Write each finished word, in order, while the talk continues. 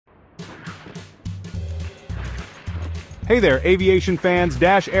Hey there, aviation fans,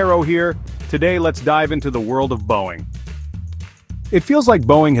 Dash Arrow here. Today let's dive into the world of Boeing. It feels like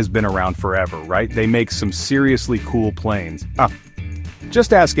Boeing has been around forever, right? They make some seriously cool planes.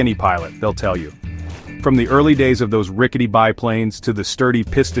 Just ask any pilot, they'll tell you. From the early days of those rickety biplanes to the sturdy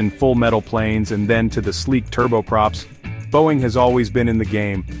piston full metal planes and then to the sleek turboprops, Boeing has always been in the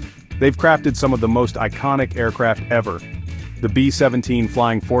game. They've crafted some of the most iconic aircraft ever. The B-17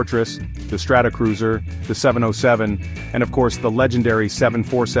 Flying Fortress, the Stratocruiser, the 707, and of course the legendary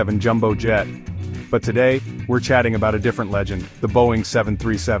 747 jumbo jet. But today, we're chatting about a different legend, the Boeing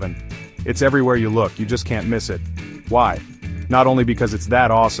 737. It's everywhere you look, you just can't miss it. Why? Not only because it's that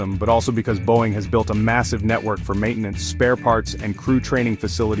awesome, but also because Boeing has built a massive network for maintenance, spare parts, and crew training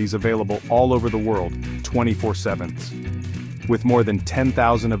facilities available all over the world, 24/7. With more than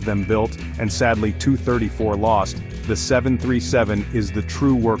 10,000 of them built, and sadly 234 lost, the 737 is the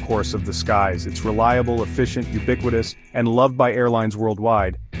true workhorse of the skies. It's reliable, efficient, ubiquitous, and loved by airlines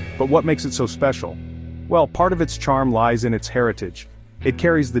worldwide. But what makes it so special? Well, part of its charm lies in its heritage. It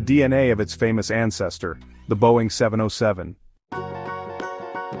carries the DNA of its famous ancestor, the Boeing 707.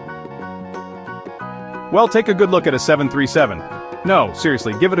 Well, take a good look at a 737. No,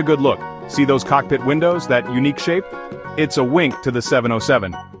 seriously, give it a good look. See those cockpit windows, that unique shape? It's a wink to the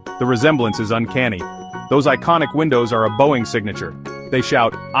 707. The resemblance is uncanny. Those iconic windows are a Boeing signature. They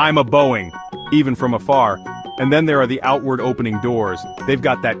shout, "I'm a Boeing," even from afar. And then there are the outward opening doors. They've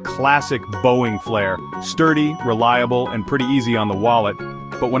got that classic Boeing flair, sturdy, reliable, and pretty easy on the wallet.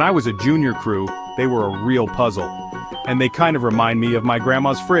 But when I was a junior crew, they were a real puzzle. And they kind of remind me of my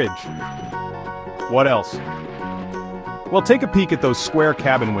grandma's fridge. What else? Well, take a peek at those square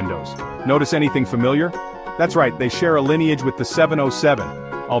cabin windows. Notice anything familiar? That's right, they share a lineage with the 707,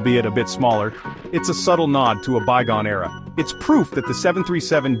 albeit a bit smaller. It's a subtle nod to a bygone era. It's proof that the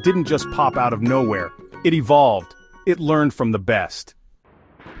 737 didn't just pop out of nowhere. It evolved. It learned from the best.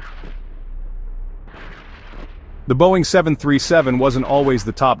 The Boeing 737 wasn't always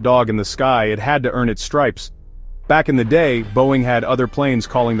the top dog in the sky, it had to earn its stripes. Back in the day, Boeing had other planes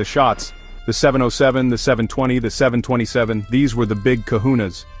calling the shots. The 707, the 720, the 727, these were the big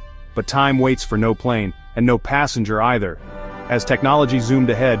kahunas. But time waits for no plane, and no passenger either. As technology zoomed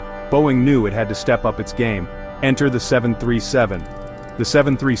ahead, Boeing knew it had to step up its game. Enter the 737. The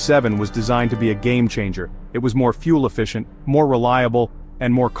 737 was designed to be a game changer. It was more fuel efficient, more reliable,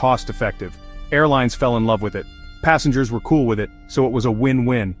 and more cost-effective. Airlines fell in love with it. Passengers were cool with it, so it was a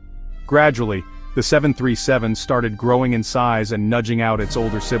win-win. Gradually, the 737 started growing in size and nudging out its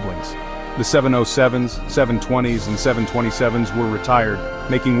older siblings. The 707s, 720s, and 727s were retired,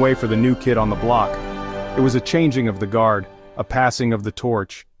 making way for the new kid on the block. It was a changing of the guard, a passing of the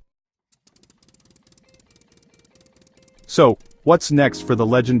torch. So, what's next for the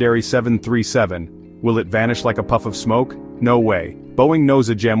legendary 737? Will it vanish like a puff of smoke? No way. Boeing knows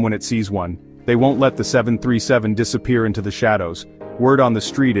a gem when it sees one. They won't let the 737 disappear into the shadows. Word on the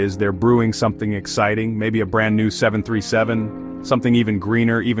street is they're brewing something exciting, maybe a brand new 737, something even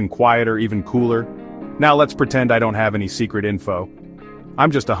greener, even quieter, even cooler. Now let's pretend I don't have any secret info.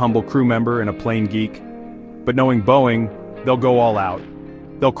 I'm just a humble crew member and a plane geek. But knowing Boeing, they'll go all out.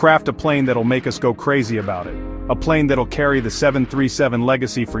 They'll craft a plane that'll make us go crazy about it. A plane that'll carry the 737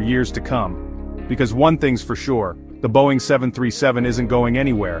 legacy for years to come. Because one thing's for sure, the Boeing 737 isn't going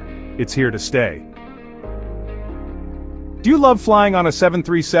anywhere. It's here to stay. Do you love flying on a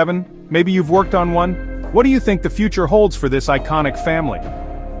 737? Maybe you've worked on one? What do you think the future holds for this iconic family?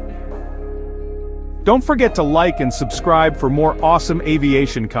 Don't forget to like and subscribe for more awesome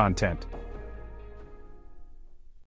aviation content.